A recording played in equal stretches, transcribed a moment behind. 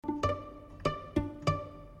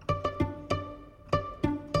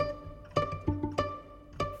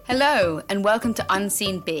Hello, and welcome to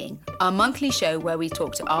Unseen Being, our monthly show where we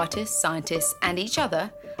talk to artists, scientists, and each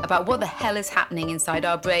other about what the hell is happening inside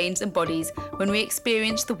our brains and bodies when we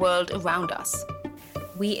experience the world around us.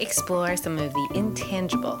 We explore some of the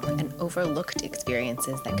intangible and overlooked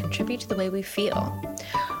experiences that contribute to the way we feel.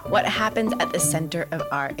 What happens at the center of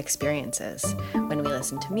our experiences when we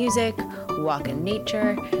listen to music, walk in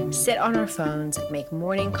nature, sit on our phones, make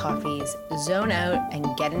morning coffees, zone out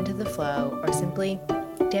and get into the flow, or simply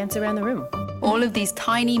dance around the room. All of these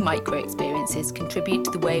tiny micro-experiences contribute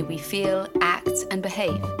to the way we feel, act, and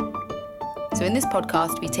behave. So in this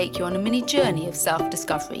podcast, we take you on a mini journey of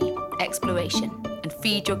self-discovery, exploration, and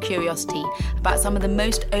feed your curiosity about some of the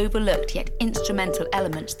most overlooked yet instrumental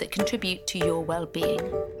elements that contribute to your well-being.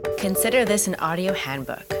 Consider this an audio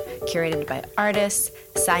handbook curated by artists,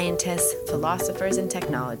 scientists, philosophers, and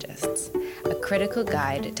technologists, a critical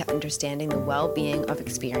guide to understanding the well-being of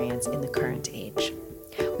experience in the current age.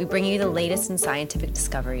 We bring you the latest in scientific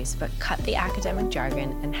discoveries, but cut the academic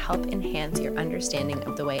jargon and help enhance your understanding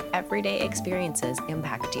of the way everyday experiences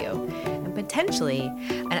impact you, and potentially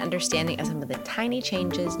an understanding of some of the tiny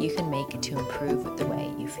changes you can make to improve the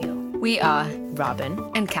way you feel. We are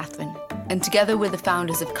Robin and Catherine, and together we're the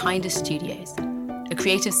founders of Kinder Studios, a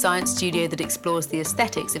creative science studio that explores the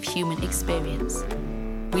aesthetics of human experience.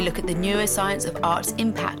 We look at the neuroscience of art's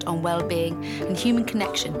impact on well-being and human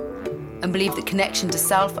connection, and believe that connection to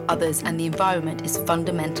self, others, and the environment is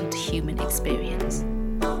fundamental to human experience.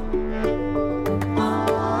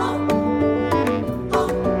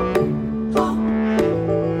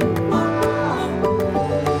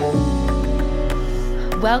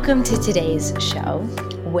 Welcome to today's show,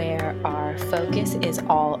 where our focus is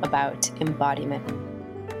all about embodiment.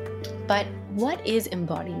 But what is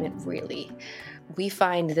embodiment really? We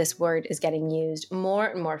find this word is getting used more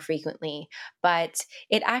and more frequently, but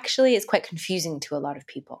it actually is quite confusing to a lot of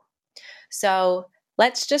people. So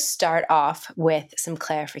let's just start off with some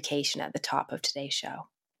clarification at the top of today's show.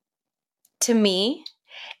 To me,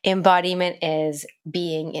 embodiment is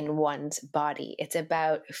being in one's body. It's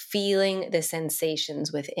about feeling the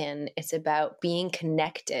sensations within. It's about being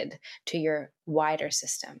connected to your wider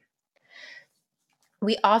system.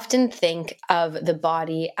 We often think of the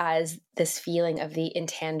body as this feeling of the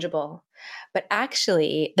intangible, but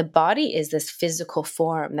actually the body is this physical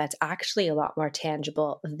form that's actually a lot more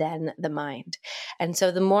tangible than the mind. And so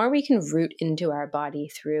the more we can root into our body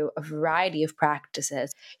through a variety of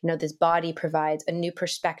practices, this body provides a new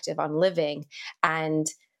perspective on living. And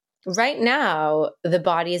right now, the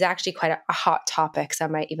body is actually quite a hot topic.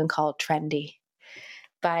 Some might even call it trendy.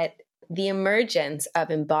 But the emergence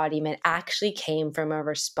of embodiment actually came from a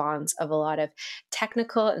response of a lot of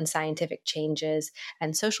technical and scientific changes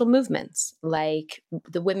and social movements like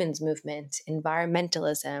the women's movement,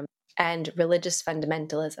 environmentalism, and religious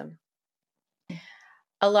fundamentalism.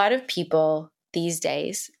 A lot of people these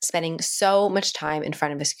days spending so much time in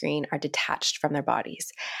front of a screen are detached from their bodies.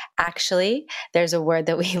 Actually, there's a word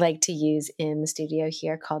that we like to use in the studio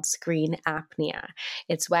here called screen apnea.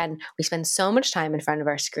 It's when we spend so much time in front of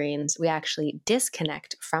our screens, we actually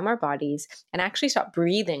disconnect from our bodies and actually stop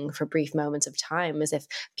breathing for brief moments of time, as if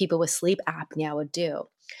people with sleep apnea would do.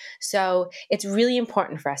 So it's really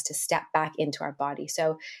important for us to step back into our body.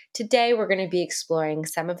 So today we're going to be exploring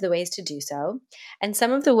some of the ways to do so and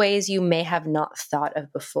some of the ways you may have not thought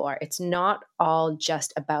of before. It's not all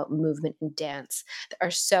just about movement and dance. There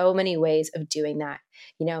are so many ways of doing that.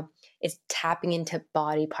 It's tapping into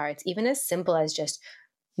body parts, even as simple as just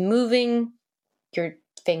moving your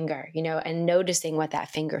finger, and noticing what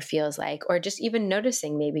that finger feels like, or just even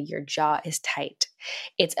noticing maybe your jaw is tight.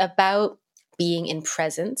 It's about being in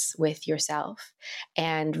presence with yourself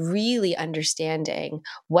and really understanding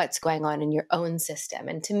what's going on in your own system.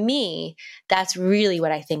 And to me, that's really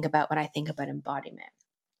what I think about when I think about embodiment.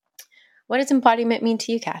 What does embodiment mean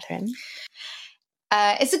to you, Catherine?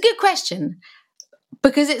 It's a good question,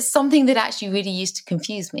 because it's something that actually really used to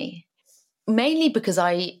confuse me, mainly because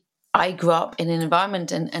I grew up in an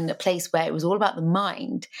environment and a place where it was all about the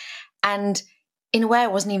mind. And in a way, I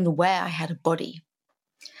wasn't even aware I had a body.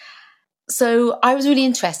 So I was really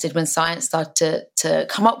interested when science started to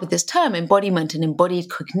come up with this term, embodiment and embodied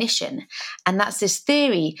cognition. And that's this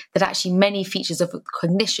theory that actually many features of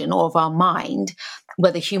cognition or of our mind,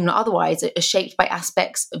 whether human or otherwise, are shaped by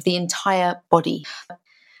aspects of the entire body.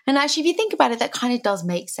 And actually, if you think about it, that kind of does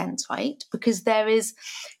make sense, right? Because there is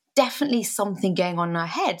definitely something going on in our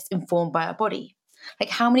heads informed by our body.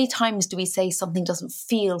 Like, how many times do we say something doesn't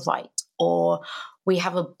feel right, or we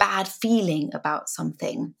have a bad feeling about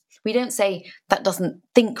something? We don't say that doesn't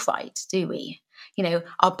think right, do we? You know,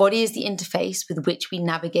 our body is the interface with which we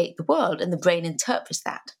navigate the world, and the brain interprets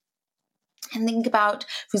that. And think about,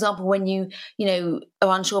 for example, when you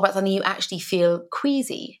are unsure about something, you actually feel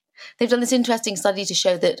queasy. They've done this interesting study to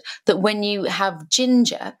show that when you have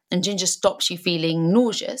ginger, and ginger stops you feeling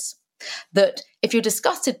nauseous, that if you're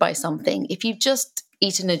disgusted by something, if you've just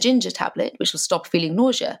eaten a ginger tablet, which will stop feeling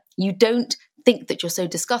nausea, you don't think that you're so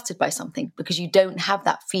disgusted by something because you don't have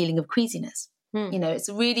that feeling of queasiness. You know, it's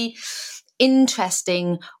a really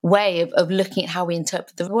interesting way of looking at how we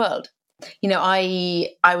interpret the world. You know,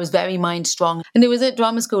 I was very mind strong, and it was at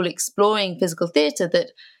drama school exploring physical theatre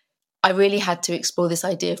that I really had to explore this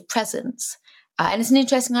idea of presence. And it's an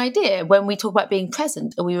interesting idea. When we talk about being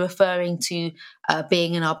present, are we referring to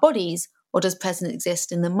being in our bodies, or does presence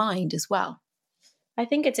exist in the mind as well? I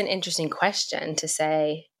think it's an interesting question to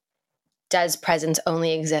say, does presence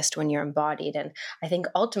only exist when you're embodied? And I think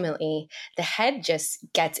ultimately the head just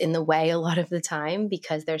gets in the way a lot of the time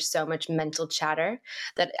because there's so much mental chatter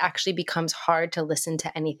that it actually becomes hard to listen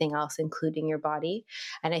to anything else, including your body.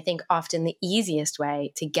 And I think often the easiest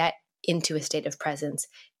way to get into a state of presence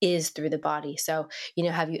is through the body. So, you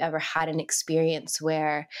know, have you ever had an experience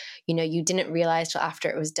where, you know, you didn't realize till after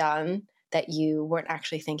it was done that you weren't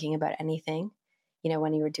actually thinking about anything, you know,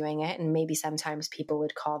 when you were doing it? And maybe sometimes people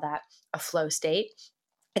would call that a flow state.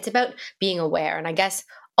 It's about being aware. And I guess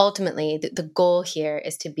ultimately the goal here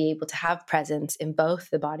is to be able to have presence in both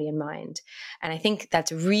the body and mind. And I think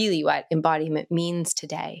that's really what embodiment means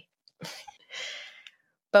today.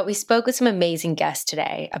 But we spoke with some amazing guests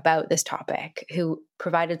today about this topic who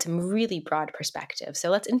provided some really broad perspectives. So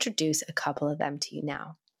let's introduce a couple of them to you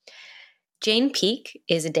now. Jane Peake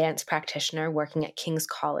is a dance practitioner working at King's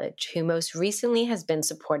College, who most recently has been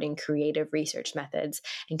supporting creative research methods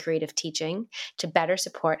and creative teaching to better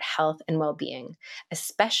support health and well-being,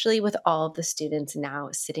 especially with all of the students now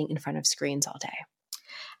sitting in front of screens all day.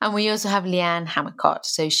 And we also have Leanne Hammercott.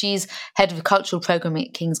 So she's head of cultural programming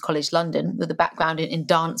at King's College London with a background in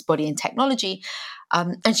dance, body and technology.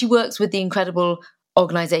 And she works with the incredible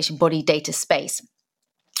organisation Body Data Space,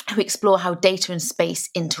 who explore how data and space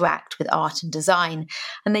interact with art and design.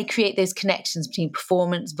 And they create those connections between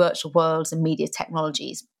performance, virtual worlds and media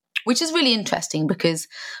technologies, which is really interesting because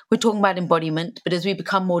we're talking about embodiment, but as we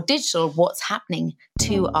become more digital, what's happening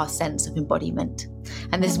to our sense of embodiment?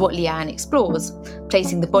 And this is what Leanne explores,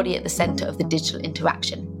 placing the body at the centre of the digital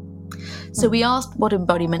interaction. So we asked what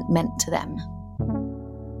embodiment meant to them.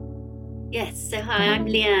 Yes, so hi, I'm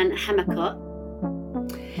Leanne Hammercott.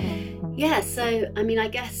 Yeah, so I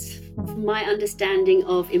guess from my understanding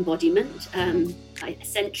of embodiment,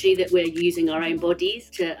 essentially that we're using our own bodies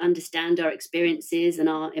to understand our experiences and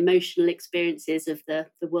our emotional experiences of the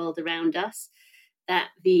world around us, that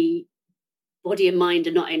the body and mind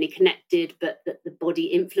are not only connected, but that the body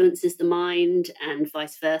influences the mind and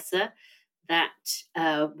vice versa, that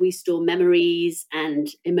we store memories and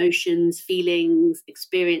emotions, feelings,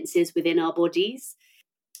 experiences within our bodies.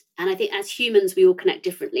 And I think as humans, we all connect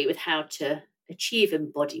differently with how to achieve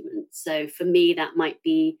embodiment. So for me, that might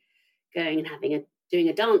be going and doing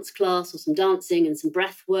a dance class or some dancing and some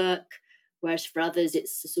breath work. Whereas for others,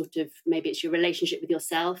 it's maybe it's your relationship with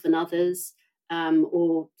yourself and others,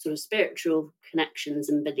 or sort of spiritual connections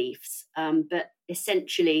and beliefs. But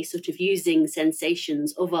essentially sort of using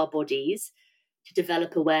sensations of our bodies to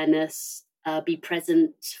develop awareness, be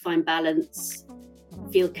present, find balance,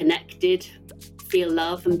 feel connected, feel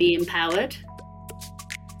love and be empowered.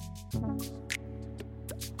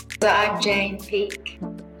 So I'm Jane Peake.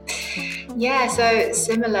 Yeah, so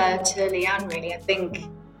similar to Leanne really, I think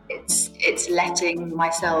it's letting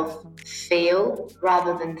myself feel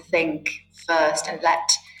rather than think first, and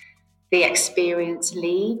let the experience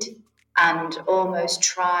lead, and almost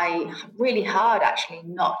try really hard actually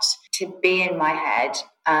not to be in my head,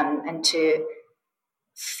 and to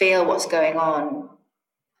feel what's going on,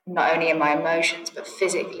 not only in my emotions, but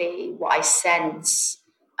physically, what I sense,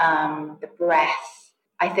 the breath.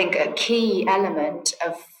 I think a key element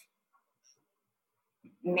of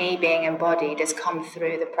me being embodied has come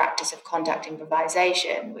through the practice of contact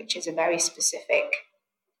improvisation, which is a very specific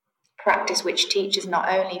practice which teaches not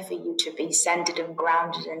only for you to be centered and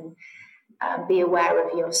grounded and be aware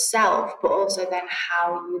of yourself, but also then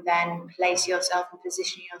how you then place yourself and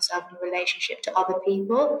position yourself in relationship to other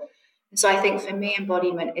people. And so I think for me,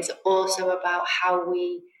 embodiment is also about how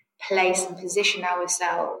we place and position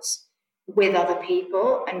ourselves with other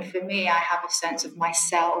people. And for me, I have a sense of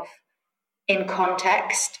myself in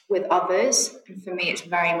context with others. And for me, it's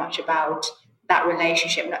very much about that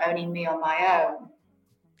relationship, not only me on my own,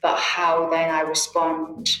 but how then I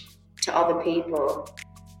respond to other people.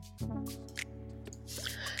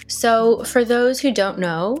 So, for those who don't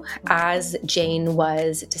know, as Jane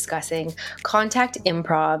was discussing, contact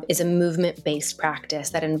improv is a movement-based practice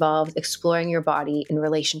that involves exploring your body in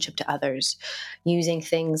relationship to others, using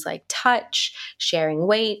things like touch, sharing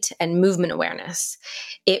weight, and movement awareness.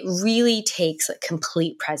 It really takes a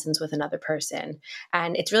complete presence with another person.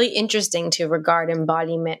 And it's really interesting to regard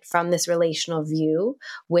embodiment from this relational view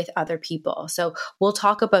with other people. So, we'll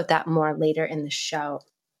talk about that more later in the show.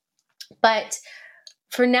 But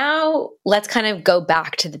for now, let's kind of go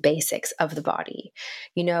back to the basics of the body.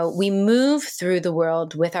 You know, we move through the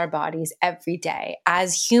world with our bodies every day.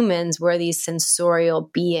 As humans, we're these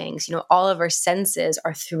sensorial beings. You know, all of our senses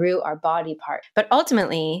are through our body part. But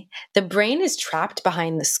ultimately, the brain is trapped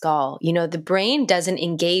behind the skull. You know, the brain doesn't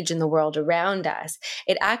engage in the world around us.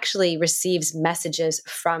 It actually receives messages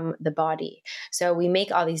from the body. So we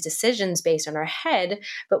make all these decisions based on our head,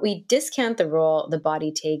 but we discount the role the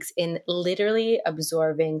body takes in literally absorbing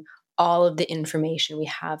all of the information we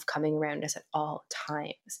have coming around us at all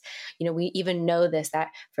times. You know, we even know this, that,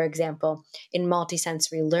 for example, in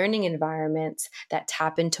multisensory learning environments that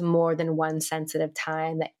tap into more than one sense at a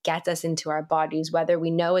time, that gets us into our bodies, whether we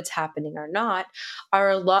know it's happening or not, are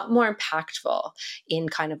a lot more impactful in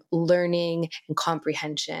kind of learning and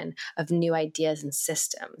comprehension of new ideas and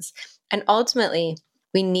systems. And ultimately,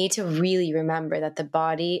 we need to really remember that the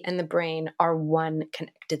body and the brain are one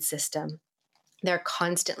connected system. They're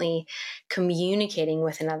constantly communicating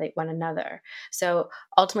with one another. So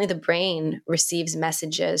ultimately, the brain receives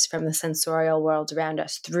messages from the sensorial world around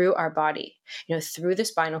us through our body, you know, through the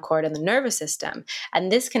spinal cord and the nervous system.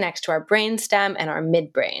 And this connects to our brainstem and our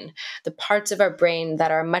midbrain, the parts of our brain that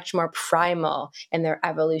are much more primal in their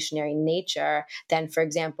evolutionary nature than, for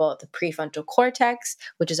example, the prefrontal cortex,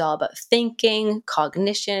 which is all about thinking,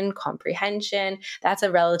 cognition, comprehension. That's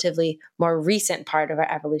a relatively more recent part of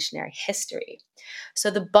our evolutionary history. So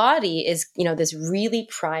the body is, you know, this really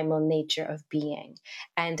primal nature of being.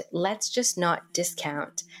 And let's just not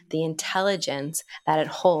discount the intelligence that it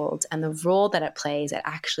holds and the role that it plays at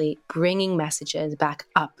actually bringing messages back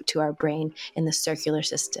up to our brain in the circular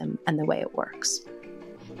system and the way it works.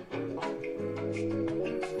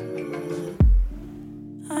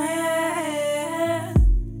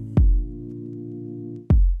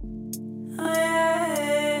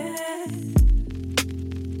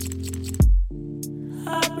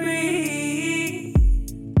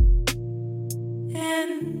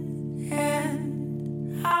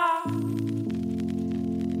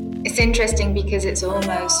 It's interesting because it's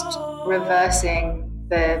almost reversing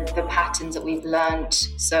the patterns that we've learned.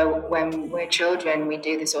 So when we're children, we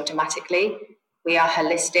do this automatically. We are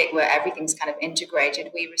holistic, where everything's kind of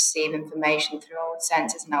integrated. We receive information through all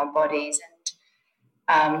senses in our bodies,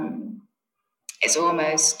 and it's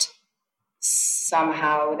almost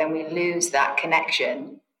somehow then we lose that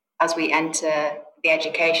connection as we enter the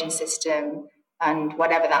education system and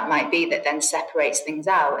whatever that might be, that then separates things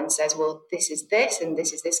out and says, well, this is this and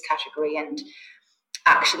this is this category. And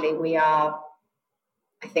actually we are,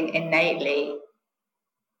 I think, innately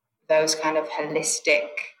those kind of holistic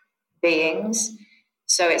beings.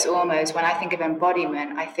 So it's almost, when I think of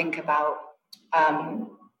embodiment, I think about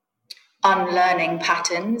unlearning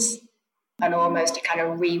patterns and almost a kind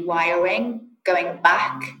of rewiring, going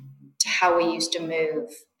back to how we used to move,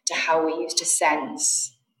 to how we used to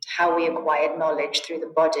sense, how we acquired knowledge through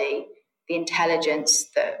the body, the intelligence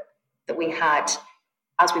that we had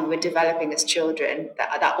as we were developing as children,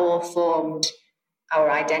 that all formed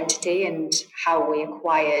our identity and how we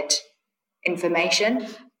acquired information.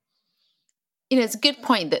 You know, it's a good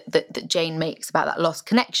point that Jane makes about that lost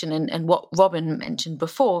connection and what Robin mentioned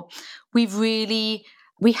before.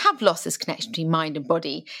 We have lost this connection between mind and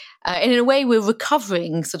body. And in a way, we're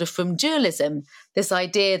recovering sort of from dualism, this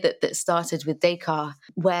idea that started with Descartes,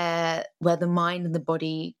 where the mind and the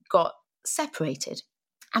body got separated.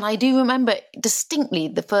 And I do remember distinctly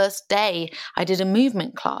the first day I did a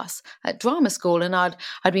movement class at drama school, and I'd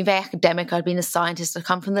been very academic. I'd been a scientist. I'd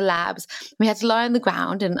come from the labs. We had to lie on the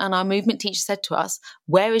ground, and our movement teacher said to us,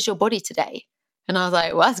 "Where is your body today?" And I was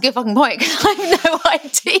like, well, that's a good fucking point, because I have no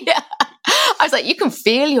idea. I was like, you can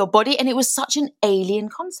feel your body. And it was such an alien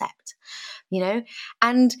concept, you know?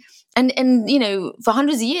 And you know, for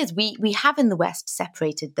hundreds of years, we have in the West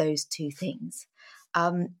separated those two things.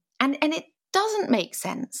 And it doesn't make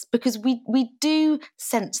sense, because we do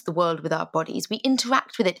sense the world with our bodies. We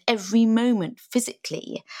interact with it every moment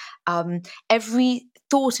physically. Every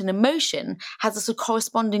thought and emotion has a sort of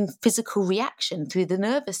corresponding physical reaction through the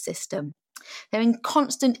nervous system. They're in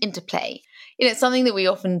constant interplay. You know, it's something that we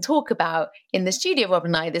often talk about in the studio, Rob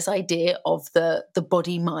and I, this idea of the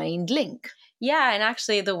body-mind link. Yeah, and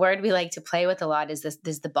actually the word we like to play with a lot is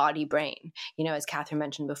the body brain. As Catherine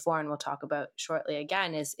mentioned before, and we'll talk about shortly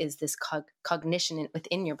again, is this cognition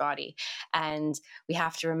within your body. And we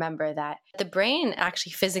have to remember that the brain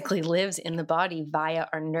actually physically lives in the body via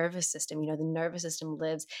our nervous system. The nervous system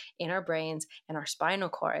lives in our brains and our spinal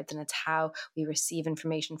cords, and it's how we receive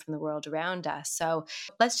information from the world around us. So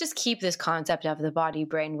let's just keep this concept of the body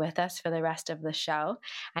brain with us for the rest of the show.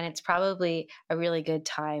 And it's probably a really good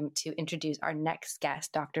time to introduce our next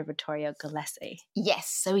guest, Dr. Vittorio Gallesi. Yes,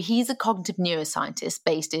 so he's a cognitive neuroscientist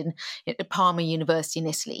based in Parma University in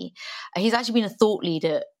Italy. He's actually been a thought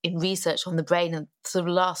leader in research on the brain for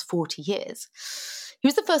the last 40 years. He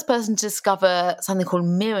was the first person to discover something called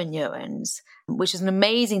mirror neurons, which is an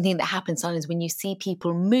amazing thing that happens sometimes when you see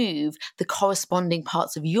people move, the corresponding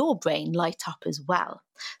parts of your brain light up as well.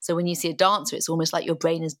 So when you see a dancer, it's almost like your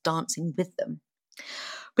brain is dancing with them.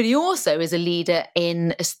 But he also is a leader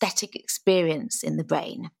in aesthetic experience in the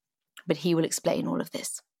brain. But he will explain all of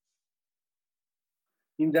this.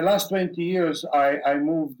 In the last 20 years, I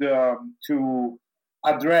moved to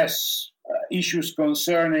address issues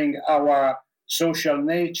concerning our social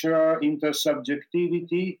nature,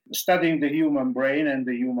 intersubjectivity, studying the human brain and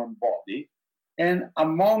the human body. And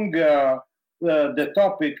among the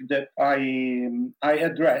topic that I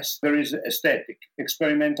address, there is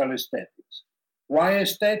experimental aesthetics. Why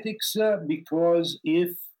aesthetics? Because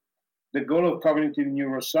if the goal of cognitive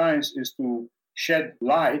neuroscience is to shed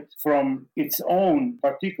light from its own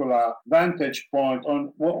particular vantage point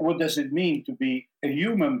on what does it mean to be a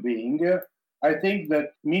human being, I think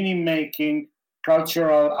that meaning-making,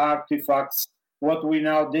 cultural artifacts, what we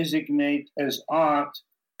now designate as art,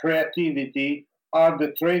 creativity, are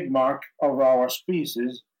the trademark of our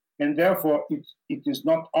species, and therefore it is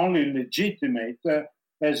not only legitimate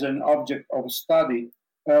as an object of study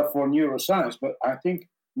for neuroscience, but I think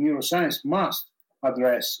neuroscience must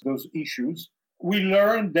address those issues. We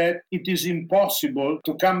learned that it is impossible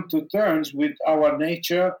to come to terms with our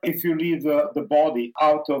nature if you leave the body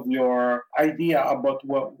out of your idea about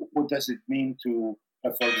what does it mean to,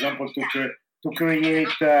 for example, to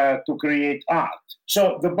create art.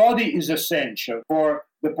 So the body is essential for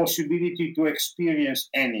the possibility to experience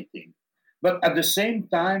anything. But at the same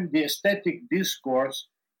time, the aesthetic discourse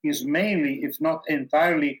is mainly, if not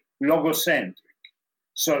entirely, logocentric.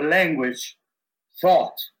 So language,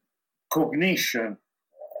 thought, cognition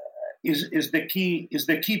is the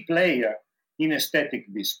key player in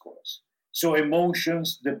aesthetic discourse. So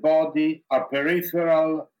emotions, the body are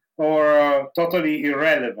peripheral or totally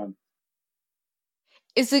irrelevant.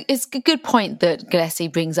 It's a good point that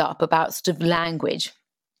Gallesi brings up about sort of language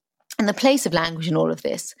and the place of language in all of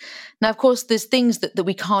this. Now, of course, there's things that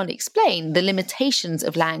we can't explain, the limitations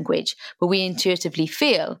of language, but we intuitively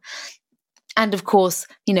feel. And of course,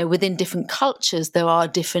 within different cultures, there are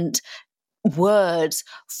different words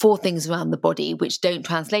for things around the body which don't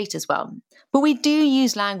translate as well. But we do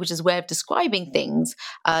use language as a way of describing things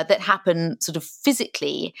that happen sort of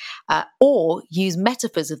physically, or use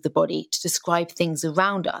metaphors of the body to describe things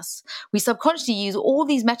around us. We subconsciously use all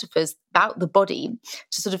these metaphors about the body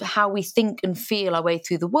to sort of how we think and feel our way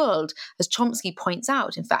through the world. As Chomsky points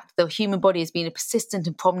out, in fact, the human body has been a persistent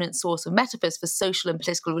and prominent source of metaphors for social and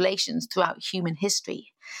political relations throughout human history.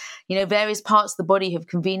 Various parts of the body have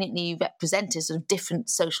conveniently represented sort of different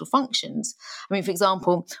social functions. I mean, for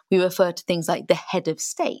example, we refer to things like the head of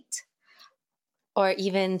state. Or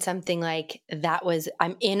even something like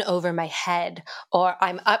I'm in over my head, or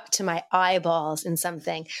I'm up to my eyeballs in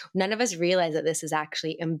something. None of us realize that this is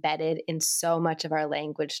actually embedded in so much of our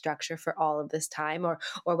language structure for all of this time. Or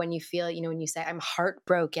when you feel, when you say I'm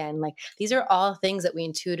heartbroken, like these are all things that we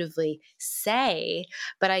intuitively say,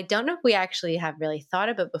 but I don't know if we actually have really thought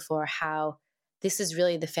about before how this is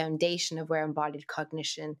really the foundation of where embodied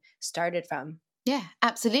cognition started from. Yeah,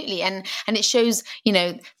 absolutely. And it shows,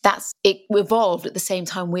 that's it evolved at the same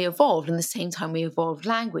time we evolved, and the same time we evolved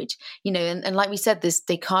language, and like we said, this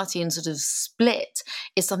Descartesian sort of split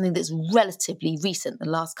is something that's relatively recent, the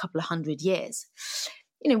last couple of 100 years.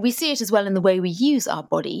 We see it as well in the way we use our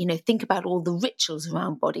body. Think about all the rituals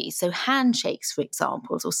around bodies. So handshakes, for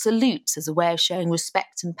example, or salutes as a way of showing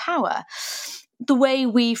respect and power. The way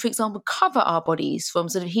we, for example, cover our bodies, from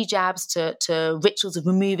sort of hijabs to rituals of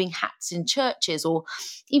removing hats in churches, or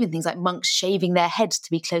even things like monks shaving their heads to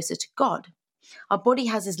be closer to God. Our body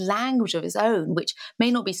has this language of its own, which may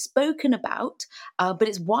not be spoken about, but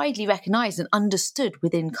it's widely recognized and understood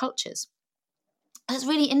within cultures. It's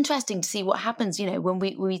really interesting to see what happens, when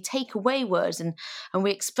we take away words and we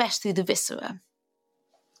express through the viscera.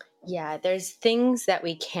 Yeah, there's things that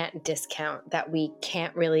we can't discount, that we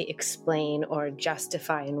can't really explain or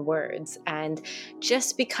justify in words. And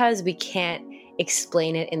just because we can't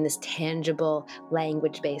explain it in this tangible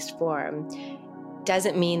language-based form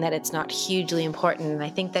doesn't mean that it's not hugely important. And I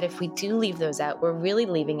think that if we do leave those out, we're really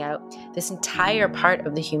leaving out this entire part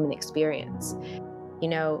of the human experience. You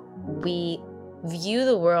know, we view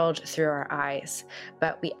the world through our eyes,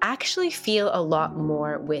 but we actually feel a lot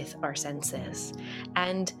more with our senses.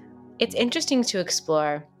 And it's interesting to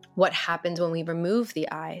explore what happens when we remove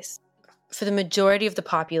the eyes. For the majority of the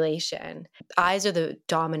population, eyes are the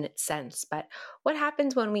dominant sense, but what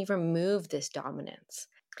happens when we remove this dominance?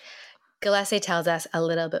 Gillespie tells us a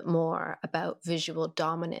little bit more about visual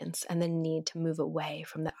dominance and the need to move away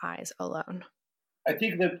from the eyes alone. I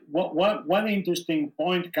think that one interesting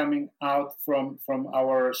point coming out from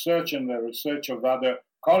our research and the research of other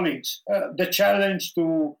colleagues, the challenge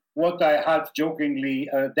to what I have jokingly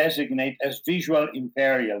designate as visual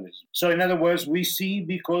imperialism. So in other words, we see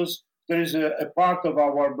because there is a part of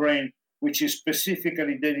our brain which is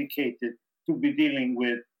specifically dedicated to be dealing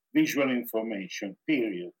with visual information,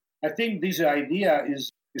 period. I think this idea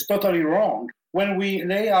is totally wrong. When we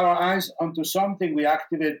lay our eyes onto something, we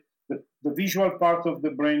activate the visual part of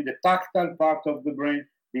the brain, the tactile part of the brain,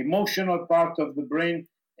 the emotional part of the brain,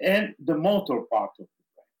 and the motor part of the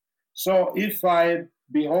brain. So if I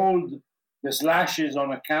behold the slashes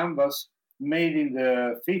on a canvas made in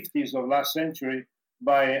the 50s of last century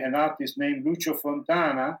by an artist named Lucio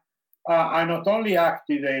Fontana, I not only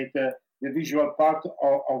activate the visual part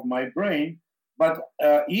of my brain, but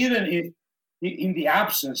even if in the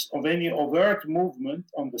absence of any overt movement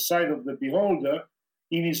on the side of the beholder,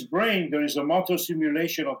 in his brain there is a motor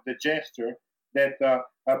simulation of the gesture that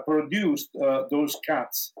produced those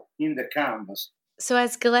cuts in the canvas. So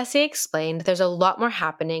as Gillespie explained, there's a lot more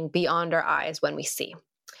happening beyond our eyes when we see.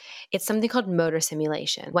 It's something called motor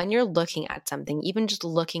simulation. When you're looking at something, even just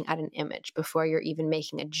looking at an image before you're even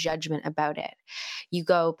making a judgment about it, you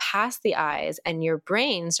go past the eyes and your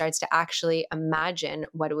brain starts to actually imagine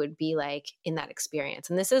what it would be like in that experience.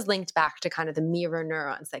 And this is linked back to kind of the mirror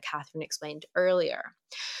neurons that Catherine explained earlier.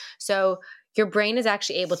 So your brain is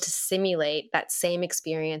actually able to simulate that same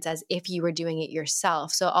experience as if you were doing it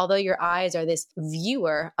yourself. So although your eyes are this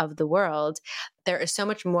viewer of the world, there is so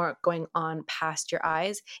much more going on past your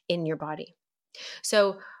eyes in your body.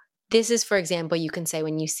 So this is, for example, you can say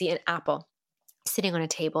when you see an apple sitting on a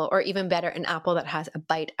table, or even better, an apple that has a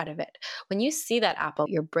bite out of it. When you see that apple,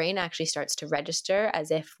 your brain actually starts to register as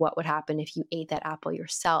if what would happen if you ate that apple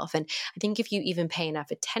yourself. And I think if you even pay enough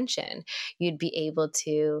attention, you'd be able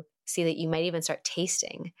to see that you might even start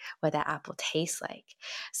tasting what that apple tastes like.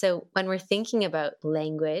 So when we're thinking about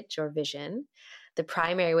language or vision, the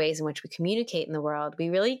primary ways in which we communicate in the world, we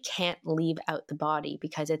really can't leave out the body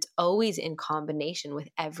because it's always in combination with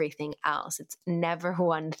everything else. It's never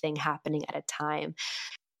one thing happening at a time.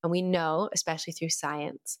 And we know, especially through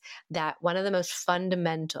science, that one of the most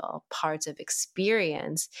fundamental parts of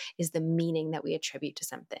experience is the meaning that we attribute to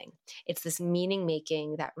something. It's this meaning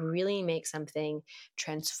making that really makes something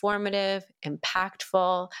transformative,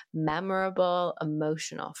 impactful, memorable,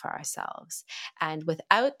 emotional for ourselves. And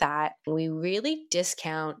without that, we really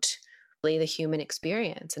discount the human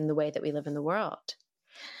experience and the way that we live in the world.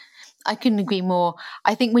 I couldn't agree more.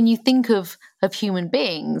 I think when you think of human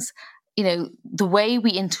beings, you know, the way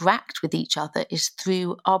we interact with each other is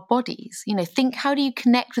through our bodies. You know, think, how do you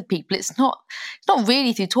connect with people? It's not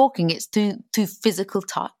really through talking. It's through physical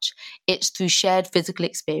touch. It's through shared physical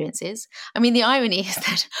experiences. I mean, the irony is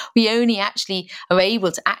that we only actually are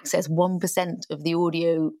able to access 1% of the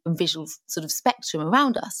audio and visual sort of spectrum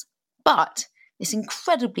around us. But it's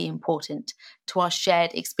incredibly important to our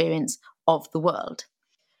shared experience of the world.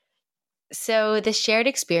 So the shared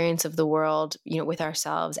experience of the world, you know, with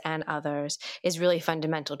ourselves and others is really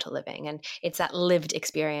fundamental to living. And it's that lived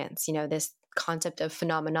experience, you know, this concept of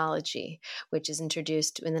phenomenology, which is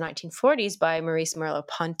introduced in the 1940s by Maurice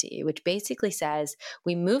Merleau-Ponty, which basically says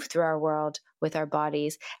we move through our world with our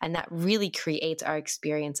bodies, and that really creates our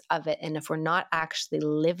experience of it. And if we're not actually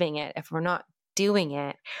living it, if we're not doing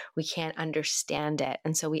it, we can't understand it.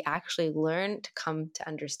 And so we actually learn to come to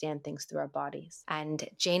understand things through our bodies. And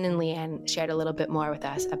Jane and Leanne shared a little bit more with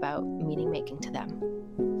us about meaning making to them.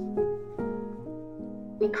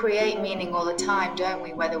 We create meaning all the time, don't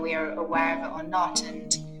we, whether we are aware of it or not.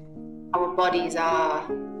 And our bodies are,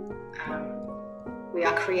 we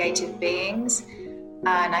are creative beings.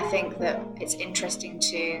 And I think that it's interesting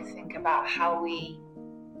to think about how we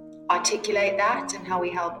articulate that and how we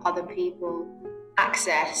help other people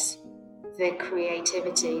access the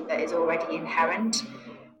creativity that is already inherent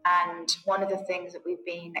And one of the things that we've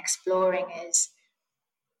been exploring is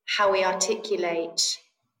how we articulate,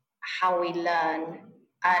 how we learn,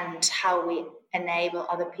 and how we enable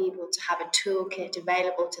other people to have a toolkit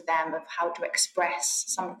available to them of how to express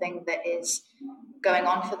something that is going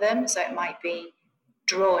on for them. So it might be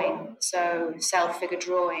drawing, so self-figure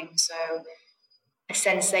drawing. So a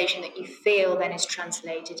sensation that you feel then is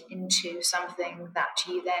translated into something that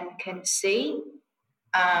you then can see.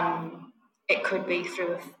 It could be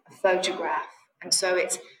through a photograph. And so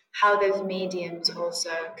it's how those mediums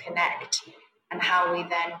also connect and how we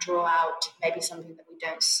then draw out maybe something that we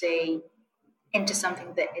don't see into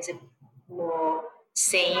something that is more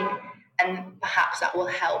seen. And perhaps that will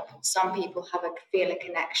help some people feel a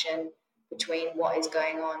connection between what is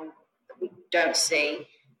going on that we don't see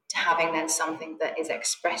to having then something that is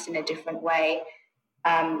expressed in a different way.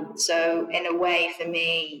 So in a way, for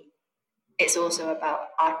me, it's also about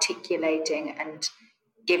articulating and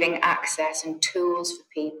giving access and tools for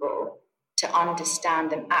people to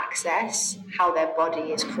understand and access how their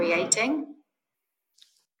body is creating.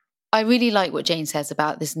 I really like what Jane says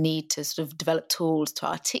about this need to sort of develop tools to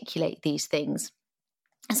articulate these things.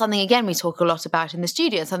 Something, again, we talk a lot about in the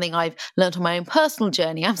studio, something I've learned on my own personal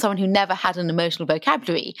journey. I'm someone who never had an emotional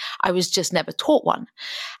vocabulary. I was just never taught one.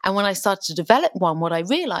 And when I started to develop one, what I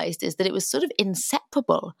realized is that it was sort of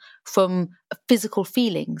inseparable from physical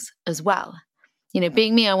feelings as well. You know,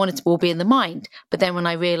 being me, I wanted to all be in the mind. But then when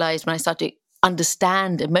I started to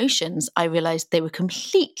understand emotions, I realized they were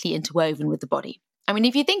completely interwoven with the body. I mean,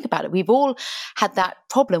 if you think about it, we've all had that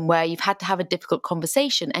problem where you've had to have a difficult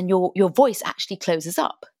conversation and your voice actually closes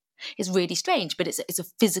up. It's really strange, but it's a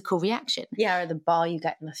physical reaction. Yeah, or the ball you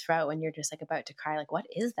get in the throat when you're just like about to cry. Like, what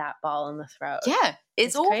is that ball in the throat? Yeah,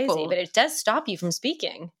 it's awful. Crazy, but it does stop you from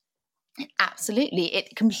speaking. Absolutely.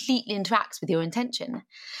 It completely interacts with your intention.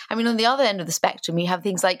 I mean, on the other end of the spectrum, you have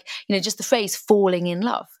things like, you know, just the phrase falling in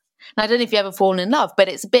love. Now, I don't know if you've ever fallen in love, but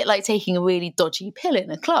it's a bit like taking a really dodgy pill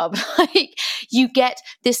in a club. Like, you get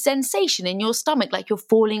this sensation in your stomach like you're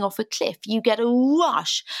falling off a cliff. You get a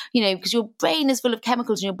rush, you know, because your brain is full of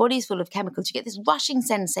chemicals and your body's full of chemicals. You get this rushing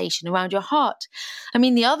sensation around your heart. I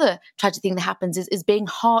mean, the other tragic thing that happens is being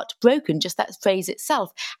heartbroken, just that phrase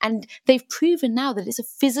itself. And they've proven now that it's a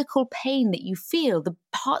physical pain that you feel. The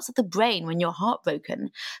parts of the brain when you're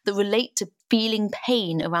heartbroken that relate to feeling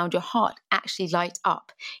pain around your heart actually light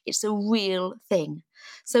up. It's a real thing.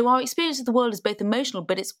 So our experience of the world is both emotional,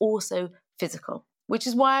 but it's also physical, which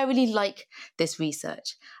is why I really like this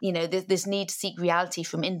research. You know, this need to seek reality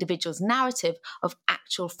from individuals' narrative of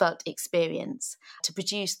actual felt experience to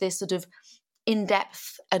produce this sort of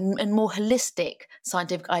in-depth and more holistic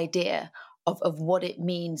scientific idea of what it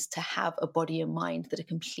means to have a body and mind that are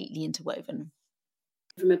completely interwoven.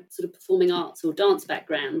 From a sort of performing arts or dance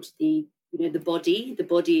background, the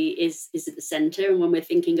body is at the center, and when we're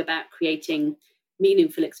thinking about creating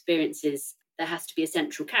meaningful experiences, there has to be a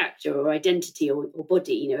central character or identity or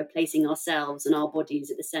body, you know, placing ourselves and our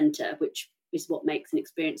bodies at the center, which is what makes an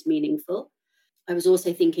experience meaningful. I was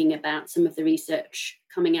also thinking about some of the research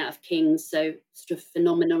coming out of King's, so sort of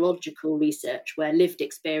phenomenological research where lived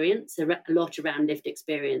experience, a lot around lived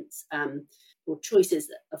experience, or choices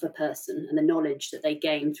of a person and the knowledge that they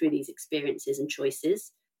gain through these experiences and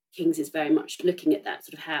choices. King's is very much looking at that,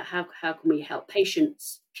 sort of how can we help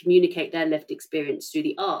patients communicate their lived experience through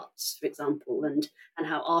the arts, for example, and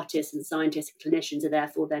how artists and scientists and clinicians are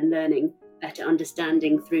therefore then learning better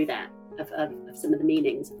understanding through that of some of the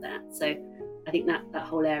meanings of that. So I think that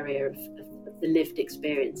whole area of the lived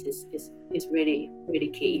experience is really, really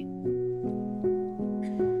key.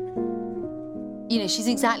 You know, she's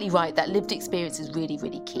exactly right. That lived experience is really,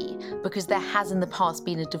 really key because there has in the past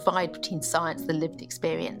been a divide between science, the lived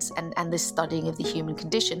experience, and the studying of the human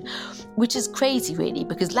condition, which is crazy, really,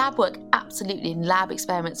 because lab work, absolutely, and lab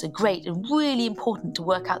experiments are great and really important to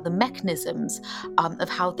work out the mechanisms of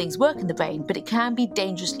how things work in the brain, but it can be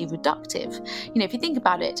dangerously reductive. You know, if you think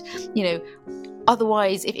about it, you know,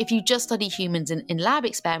 otherwise, if you just study humans in lab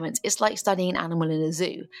experiments, it's like studying an animal in a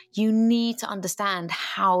zoo. You need to understand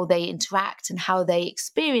how they interact and how they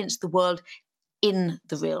experience the world in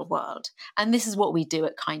the real world. And this is what we do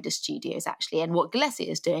at Kinder Studios, actually, and what Gillespie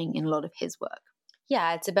is doing in a lot of his work.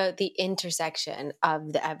 Yeah, it's about the intersection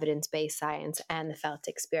of the evidence-based science and the felt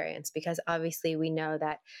experience, because obviously we know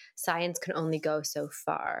that science can only go so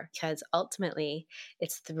far, because ultimately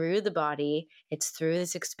it's through the body, it's through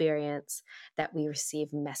this experience that we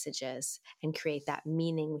receive messages and create that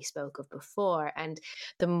meaning we spoke of before. And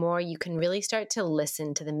the more you can really start to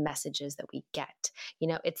listen to the messages that we get, you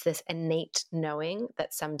know, it's this innate knowing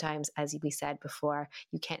that sometimes, as we said before,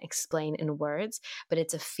 you can't explain in words, but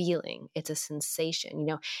it's a feeling, it's a sensation emotion. You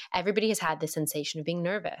know, everybody has had the sensation of being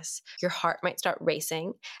nervous. Your heart might start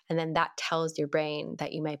racing, and then that tells your brain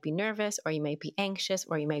that you might be nervous, or you might be anxious,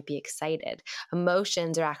 or you might be excited.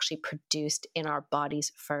 Emotions are actually produced in our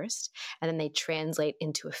bodies first, and then they translate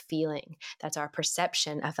into a feeling. That's our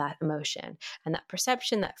perception of that emotion. And that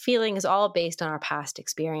perception, that feeling is all based on our past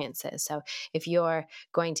experiences. So if you're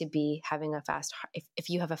going to be having if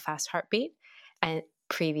you have a fast heartbeat, and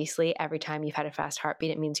previously every time you've had a fast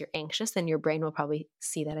heartbeat, it means you're anxious, then your brain will probably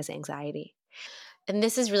see that as anxiety. And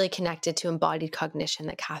this is really connected to embodied cognition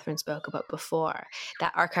that Catherine spoke about before,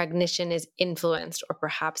 that our cognition is influenced or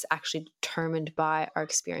perhaps actually determined by our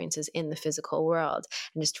experiences in the physical world.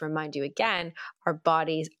 And just to remind you again, our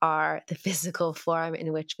bodies are the physical form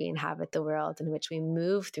in which we inhabit the world, in which we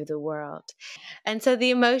move through the world. And so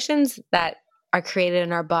the emotions that are created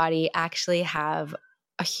in our body actually have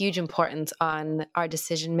a huge importance on our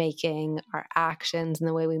decision making, our actions, and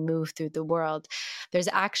the way we move through the world. There's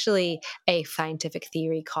actually a scientific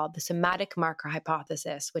theory called the somatic marker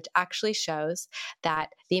hypothesis, which actually shows that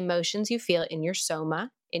the emotions you feel in your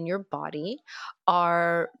soma, in your body,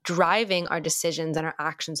 are driving our decisions and our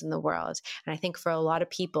actions in the world. And I think for a lot of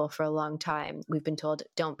people for a long time, we've been told,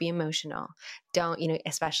 don't be emotional. Don't,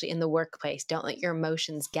 especially in the workplace, don't let your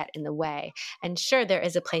emotions get in the way. And sure, there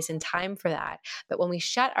is a place and time for that. But when we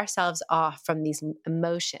shut ourselves off from these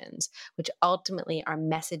emotions, which ultimately are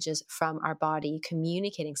messages from our body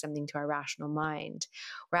communicating something to our rational mind,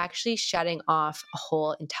 we're actually shutting off a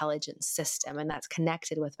whole intelligence system. And that's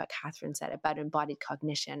connected with what Catherine said about embodied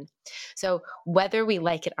cognition. So whether we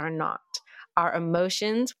like it or not, our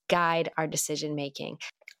emotions guide our decision making.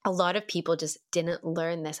 A lot of people just didn't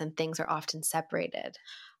learn this, and things are often separated.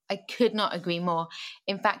 I could not agree more.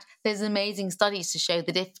 In fact, there's amazing studies to show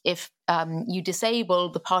that if you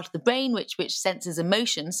disable the part of the brain which senses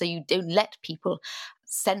emotions, so you don't let people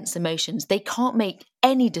sense emotions, they can't make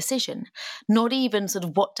any decision, not even sort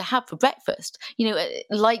of what to have for breakfast.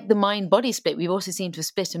 Like the mind-body split, we've also seemed to have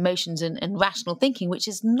split emotions and rational thinking, which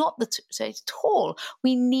is not so at all.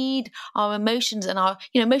 We need our emotions, and our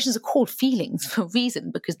emotions are called feelings for a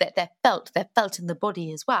reason, because they're felt in the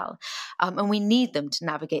body as well, and we need them to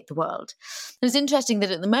navigate the world. It's interesting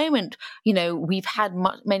that at the moment, we've had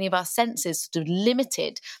many of our senses sort of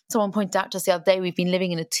limited. Someone pointed out to us the other day, we've been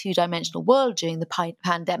living in a two-dimensional world during the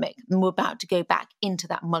pandemic, and we're about to go back into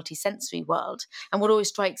that multisensory world. And what always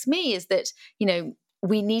strikes me is that,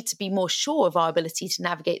 we need to be more sure of our ability to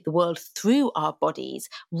navigate the world through our bodies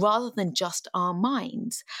rather than just our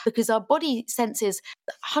minds, because our body senses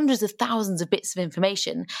hundreds of thousands of bits of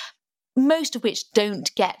information, most of which don't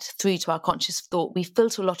get through to our conscious thought. We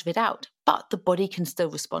filter a lot of it out, but the body can still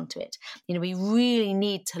respond to it. We really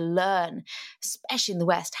need to learn, especially in the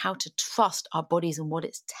West, how to trust our bodies and what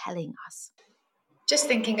it's telling us. Just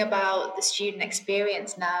thinking about the student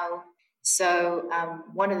experience now. So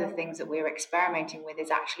one of the things that we're experimenting with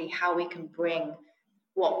is actually how we can bring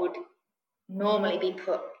what would normally be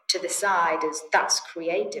put to the side as that's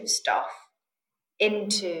creative stuff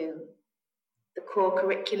into the core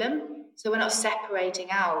curriculum. So we're not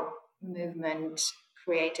separating out movement,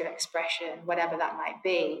 creative expression, whatever that might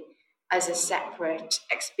be, as a separate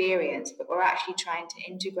experience, but we're actually trying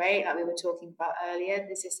to integrate, like we were talking about earlier.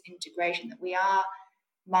 There's this integration that we are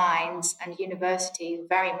minds, and university is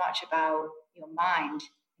very much about your mind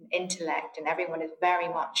and intellect, and everyone is very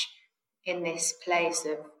much in this place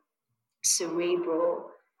of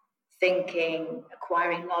cerebral thinking,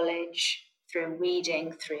 acquiring knowledge through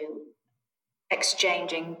reading, through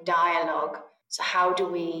exchanging dialogue. So how do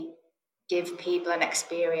we give people an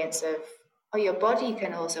experience of, your body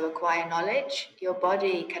can also acquire knowledge, your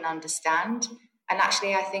body can understand. And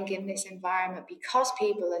actually, I think in this environment, because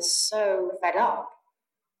people are so fed up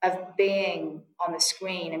of being on the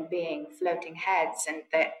screen and being floating heads, and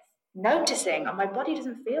they're noticing, my body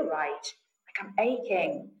doesn't feel right, like I'm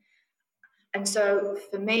aching. And so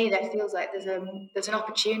for me, that feels like there's an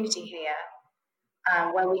opportunity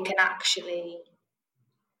here where we can actually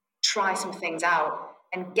try some things out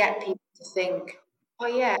and get people to think,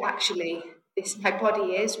 actually, my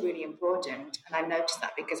body is really important. And I've noticed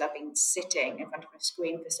that because I've been sitting in front of a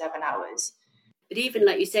screen for 7 hours. But even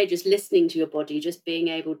like you say, just listening to your body, just being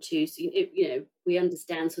able to, we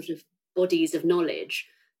understand sort of bodies of knowledge,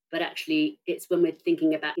 but actually it's when we're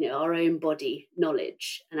thinking about, our own body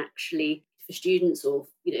knowledge. And actually for students or,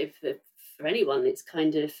 for anyone, it's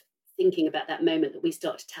kind of thinking about that moment that we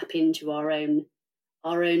start to tap into our own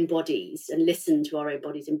bodies and listen to our own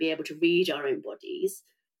bodies and be able to read our own bodies.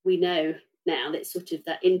 We know now that sort of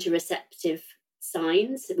that interoceptive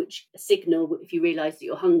signs, which signal if you realise that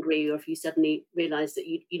you're hungry, or if you suddenly realise that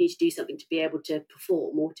you need to do something to be able to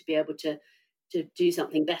perform or to be able to to do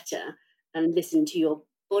something better, and listen to your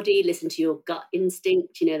body, listen to your gut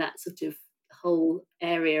instinct, that sort of whole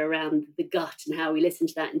area around the gut and how we listen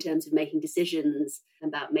to that in terms of making decisions,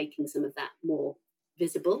 about making some of that more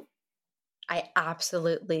visible. I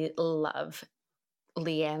absolutely love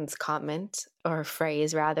Leanne's comment, or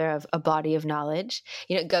phrase rather, of a body of knowledge.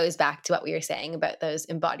 It goes back to what we were saying about those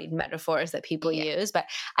embodied metaphors that people use, but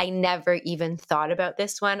I never even thought about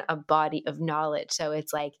this one, a body of knowledge. So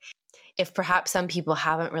it's like, if perhaps some people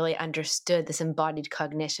haven't really understood this embodied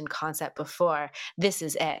cognition concept before, this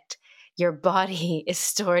is it. Your body is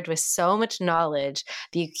stored with so much knowledge,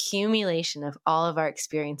 the accumulation of all of our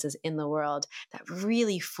experiences in the world that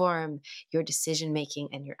really form your decision-making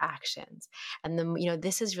and your actions. And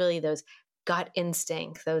this is really those gut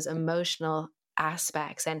instinct, those emotional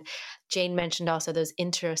aspects. And Jane mentioned also those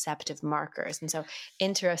interoceptive markers. And so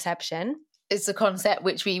interoception is a concept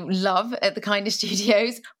which we love at the Kinder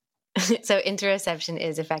Studios. So interoception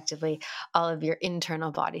is effectively all of your internal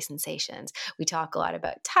body sensations. We talk a lot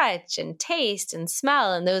about touch and taste and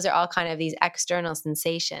smell, and those are all kind of these external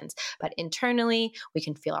sensations. But internally, we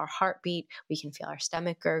can feel our heartbeat, we can feel our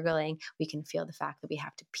stomach gurgling, we can feel the fact that we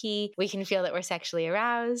have to pee, we can feel that we're sexually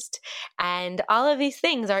aroused, and all of these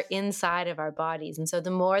things are inside of our bodies. And so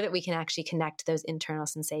the more that we can actually connect to those internal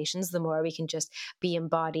sensations, the more we can just be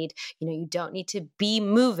embodied. You don't need to be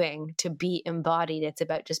moving to be embodied. It's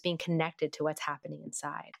about just being connected to what's happening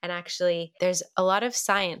inside. And actually, there's a lot of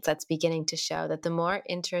science that's beginning to show that the more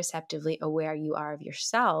interoceptively aware you are of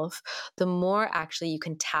yourself, the more actually you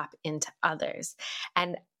can tap into others.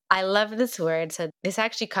 And I love this word. So this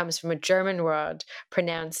actually comes from a German word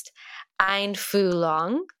pronounced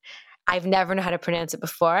Einfühlung. I've never known how to pronounce it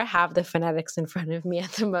before. I have the phonetics in front of me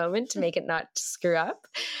at the moment to make it not screw up.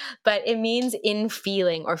 But it means in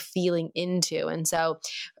feeling or feeling into. And so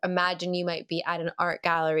imagine you might be at an art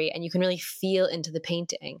gallery and you can really feel into the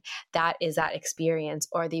painting. That is that experience,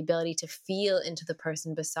 or the ability to feel into the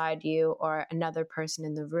person beside you or another person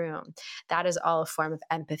in the room. That is all a form of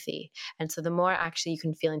empathy. And so the more actually you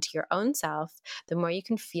can feel into your own self, the more you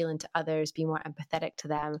can feel into others, be more empathetic to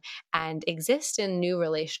them, and exist in new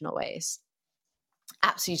relational ways.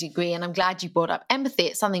 Absolutely agree. And I'm glad you brought up empathy.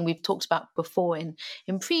 It's something we've talked about before in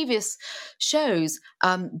previous shows,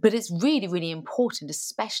 but it's really, really important,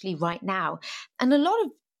 especially right now. And a lot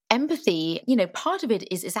of empathy, part of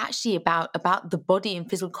it is actually about the body and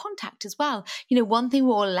physical contact as well. One thing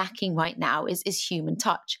we're all lacking right now is human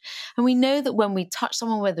touch. And we know that when we touch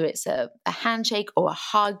someone, whether it's a handshake or a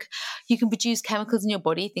hug, you can produce chemicals in your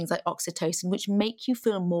body, things like oxytocin, which make you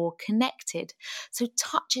feel more connected. So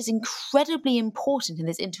touch is incredibly important in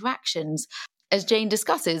these interactions, as Jane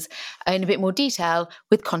discusses in a bit more detail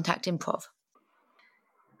with Contact Improv.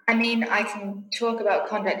 I mean, I can talk about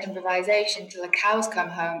contact improvisation till the cows come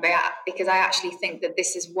home, because I actually think that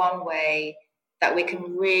this is one way that we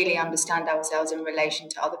can really understand ourselves in relation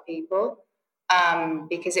to other people,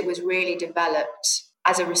 because it was really developed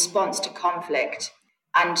as a response to conflict.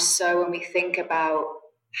 And so when we think about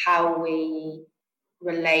how we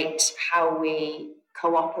relate, how we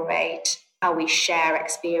cooperate, how we share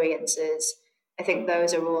experiences, I think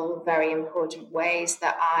those are all very important ways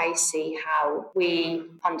that I see how we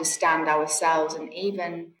understand ourselves, and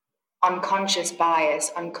even unconscious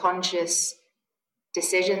bias, unconscious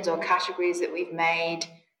decisions or categories that we've made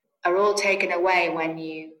are all taken away when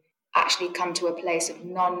you actually come to a place of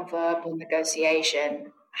non-verbal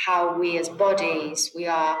negotiation. How we as bodies, we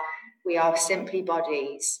are simply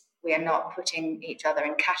bodies. We are not putting each other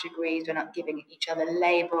in categories. We're not giving each other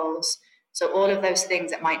labels. So all of those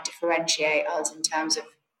things that might differentiate us in terms of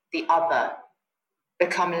the other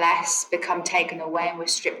become taken away, and we're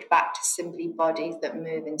stripped back to simply bodies that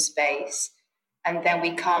move in space. And then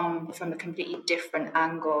we come from a completely different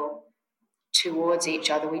angle towards each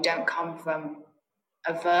other. We don't come from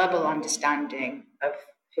a verbal understanding of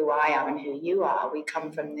who I am and who you are. We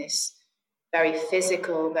come from this very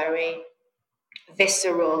physical, very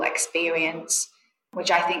visceral experience,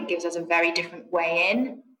 which I think gives us a very different way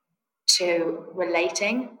in to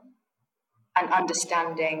relating and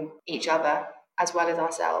understanding each other as well as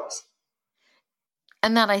ourselves.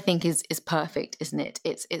 And that, I think, is perfect, isn't it?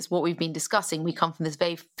 It's what we've been discussing. We come from this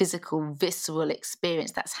very physical, visceral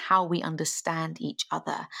experience. That's how we understand each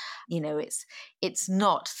other. It's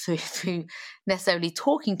not through necessarily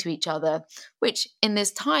talking to each other, which in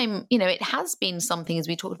this time, it has been something, as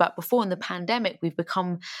we talked about before in the pandemic, we've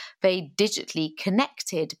become very digitally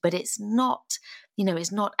connected, but it's not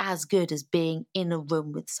as good as being in a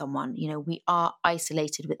room with someone. We are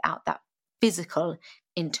isolated without that physical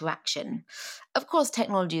interaction. Of course,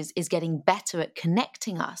 technology is getting better at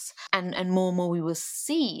connecting us, and more we will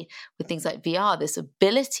see with things like VR, this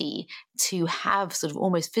ability to have sort of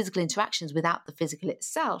almost physical interactions without the physical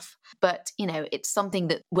itself. But, it's something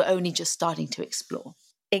that we're only just starting to explore.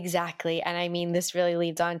 Exactly. And I mean, this really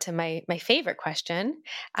leads on to my favorite question,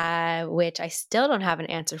 which I still don't have an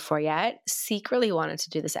answer for yet. Secretly wanted to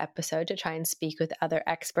do this episode to try and speak with other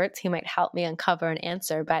experts who might help me uncover an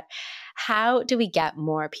answer. But how do we get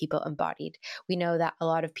more people embodied? We know that a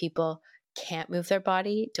lot of people can't move their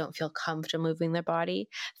body, don't feel comfortable moving their body,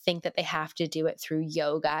 think that they have to do it through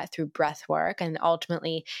yoga, through breath work. And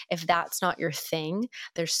ultimately, if that's not your thing,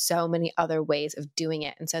 there's so many other ways of doing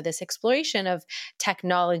it. And so this exploration of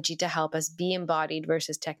technology to help us be embodied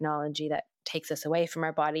versus technology that takes us away from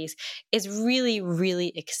our bodies is really,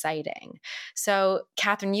 really exciting. So,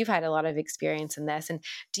 Catherine, you've had a lot of experience in this. And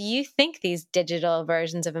do you think these digital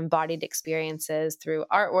versions of embodied experiences through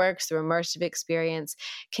artworks, through immersive experience,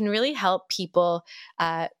 can really help people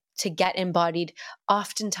to get embodied,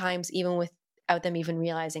 oftentimes even without them even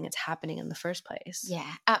realizing it's happening in the first place?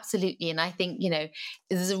 Yeah, absolutely. And I think,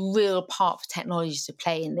 there's a real part for technology to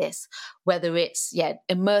play in this, whether it's,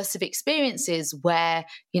 immersive experiences where,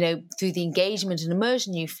 through the engagement and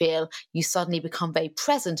immersion you feel, you suddenly become very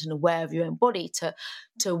present and aware of your own body,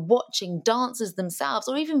 to watching dancers themselves,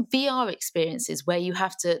 or even VR experiences where you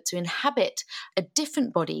have to inhabit a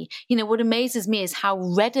different body. What amazes me is how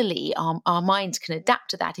readily our minds can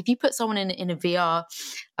adapt to that. If you put someone in a VR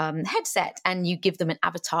headset and you give them an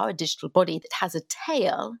avatar, a digital body that has a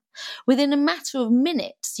tail, within a matter of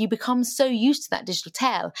minutes, you become so used to that digital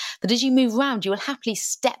tail that as you move around, you will happily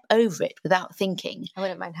step over it without thinking. I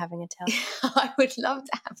wouldn't mind having a tail. I would love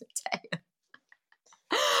to have a tail.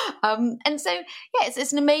 And so,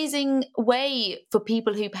 it's an amazing way for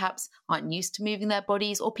people who perhaps aren't used to moving their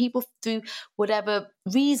bodies, or people through whatever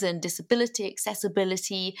reason, disability,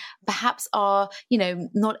 accessibility, perhaps are,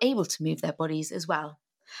 not able to move their bodies as well.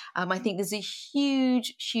 I think there's a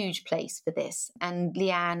huge, huge place for this. And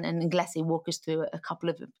Leanne and Nglesi walk us through a couple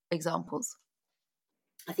of examples.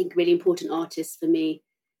 I think really important artists for me,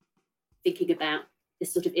 thinking about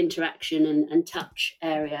this sort of interaction and touch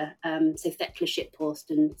area. So Thekla Shiphorst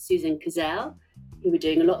and Susan Cazell, who were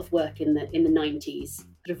doing a lot of work in the 90s,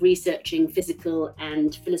 sort of researching physical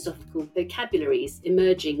and philosophical vocabularies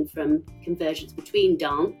emerging from convergence between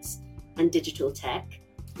dance and digital tech.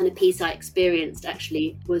 And a piece I experienced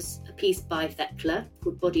actually was a piece by Thekla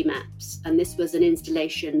called Body Maps. And this was an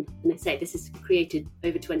installation, and I say this is created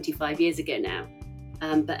over 25 years ago now,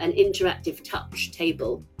 but an interactive touch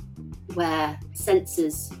table where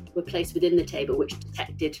sensors were placed within the table which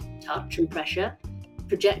detected touch and pressure.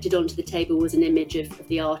 Projected onto the table was an image of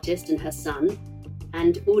the artist and her son,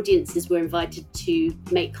 and audiences were invited to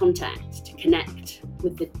make contact, to connect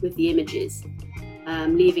with the images,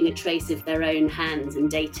 leaving a trace of their own hands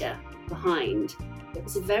and data behind. It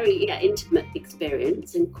was a very intimate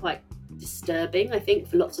experience and quite disturbing, I think,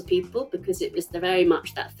 for lots of people, because it was very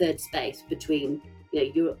much that third space between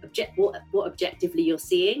what objectively you're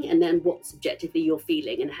seeing and then what subjectively you're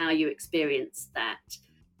feeling and how you experience that.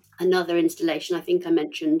 Another installation, I think I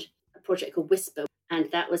mentioned a project called Whisper, and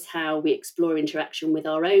that was how we explore interaction with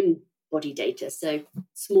our own body data. So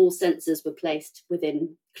small sensors were placed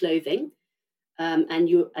within clothing, and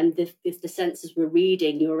the sensors were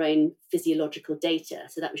reading your own physiological data.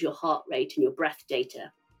 So that was your heart rate and your breath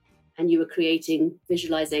data. And you were creating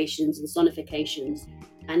visualizations and sonifications.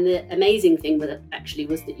 And the amazing thing with it actually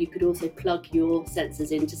was that you could also plug your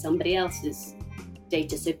sensors into somebody else's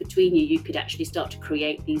data. So between you could actually start to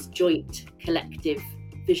create these joint collective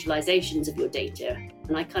visualizations of your data.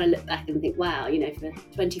 And I kind of look back and think, wow, for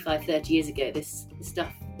 25, 30 years ago, this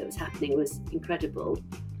stuff that was happening was incredible.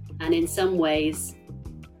 And in some ways,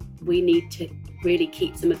 we need to really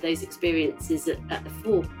keep some of those experiences at the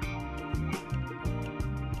fore.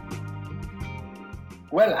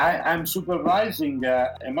 Well, I'm supervising a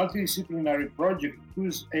multidisciplinary project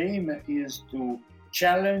whose aim is to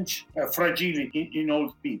challenge fragility in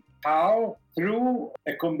old people. How? Through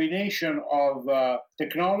a combination of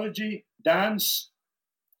technology, dance,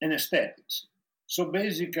 and aesthetics. So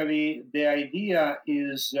basically, the idea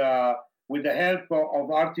is, with the help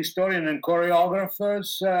of art historians and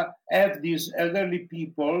choreographers, have these elderly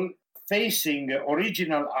people facing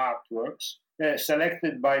original artworks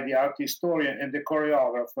selected by the art historian and the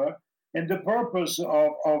choreographer. And the purpose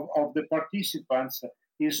of the participants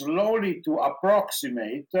is slowly to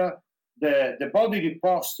approximate the bodily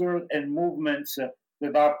posture and movements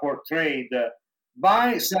that are portrayed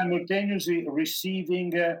by simultaneously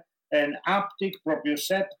receiving an haptic,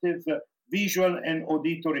 proprioceptive, visual and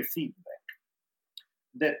auditory feedback.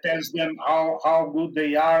 that tells them how good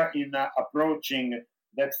they are in approaching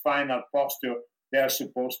that final posture they are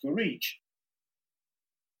supposed to reach.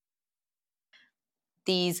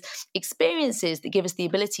 These experiences that give us the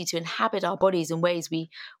ability to inhabit our bodies in ways we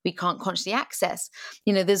can't consciously access.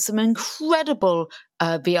 There's some incredible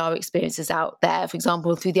VR experiences out there, for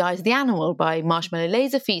example, Through the Eyes of the Animal by Marshmallow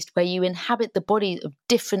Laser Feast, where you inhabit the bodies of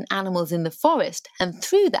different animals in the forest. And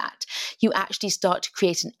through that, you actually start to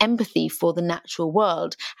create an empathy for the natural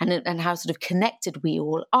world and how sort of connected we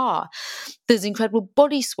all are. There's incredible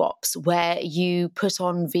body swaps where you put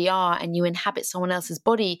on VR and you inhabit someone else's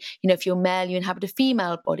body. If you're male, you inhabit a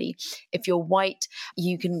female body. If you're white,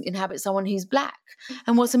 you can inhabit someone who's black.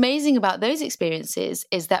 And what's amazing about those experiences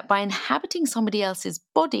is that by inhabiting somebody else's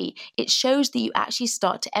body, it shows that you actually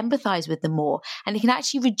start to empathize with them more, and it can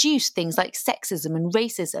actually reduce things like sexism and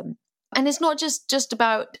racism. And it's not just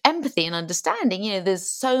about empathy and understanding. There's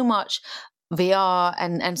so much VR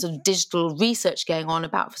and sort of digital research going on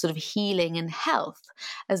about sort of healing and health,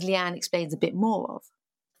 as Leanne explains a bit more of.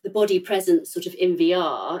 The body presence sort of in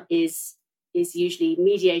VR is usually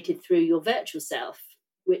mediated through your virtual self,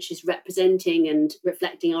 which is representing and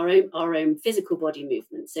reflecting our own physical body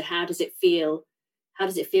movement. So how does it feel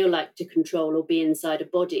like to control or be inside a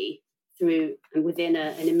body through and within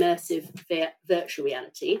an immersive virtual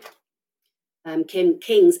reality? Kim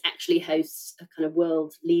King's actually hosts a kind of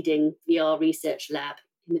world-leading VR research lab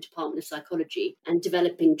in the Department of Psychology and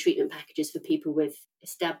developing treatment packages for people with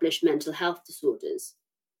established mental health disorders.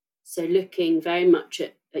 So looking very much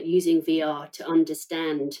at using VR to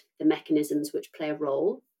understand the mechanisms which play a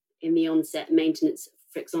role in the onset and maintenance,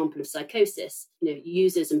 for example, of psychosis.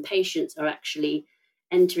 Users and patients are actually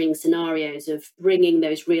entering scenarios of bringing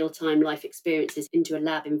those real-time life experiences into a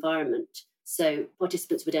lab environment. So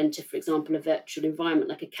participants would enter, for example, a virtual environment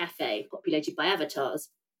like a cafe populated by avatars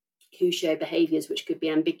who show behaviours which could be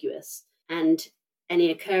ambiguous. And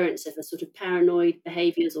any occurrence of a sort of paranoid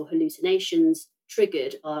behaviours or hallucinations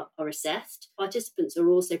triggered are assessed. Participants are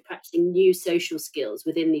also practicing new social skills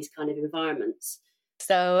within these kind of environments.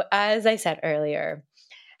 So as I said earlier,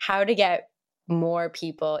 how to get more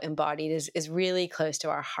people embodied is really close to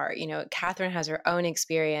our heart. Catherine has her own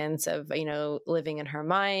experience of, living in her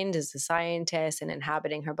mind as a scientist and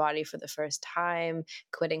inhabiting her body for the first time,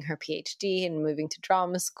 quitting her PhD and moving to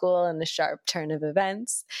drama school in a sharp turn of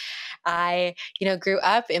events. I, grew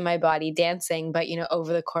up in my body dancing, but,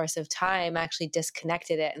 over the course of time, actually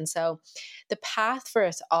disconnected it. And so the path for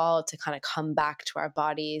us all to kind of come back to our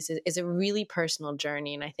bodies is a really personal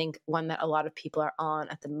journey. And I think one that a lot of people are on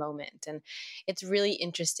at the moment. And it's really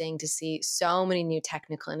interesting to see so many new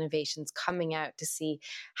technical innovations coming out to see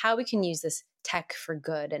how we can use this tech for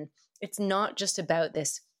good. And it's not just about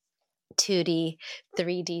this 2D,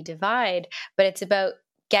 3D divide, but it's about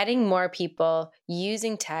getting more people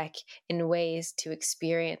using tech in ways to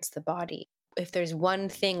experience the body. If there's one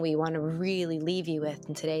thing we want to really leave you with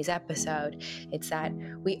in today's episode, it's that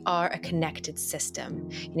we are a connected system.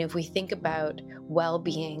 If we think about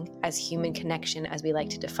well-being as human connection, as we like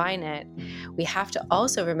to define it, we have to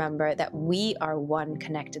also remember that we are one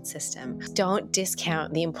connected system. Don't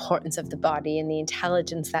discount the importance of the body and the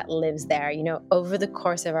intelligence that lives there. Over the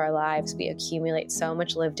course of our lives, we accumulate so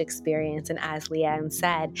much lived experience. And as Leanne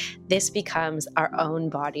said, this becomes our own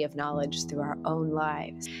body of knowledge through our own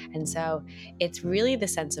lives. And so it's really the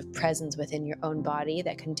sense of presence within your own body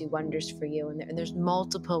that can do wonders for you. And there's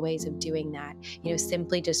multiple ways of doing that.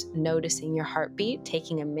 Simply just noticing your heartbeat,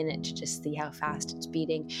 taking a minute to just see how fast it's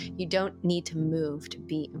beating. You don't need to move to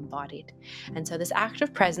be embodied. And so this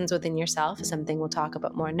active presence within yourself is something we'll talk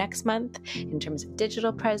about more next month in terms of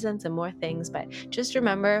digital presence and more things. But just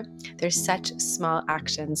remember, there's such small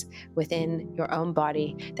actions within your own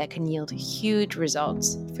body that can yield huge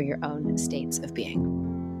results for your own states of being.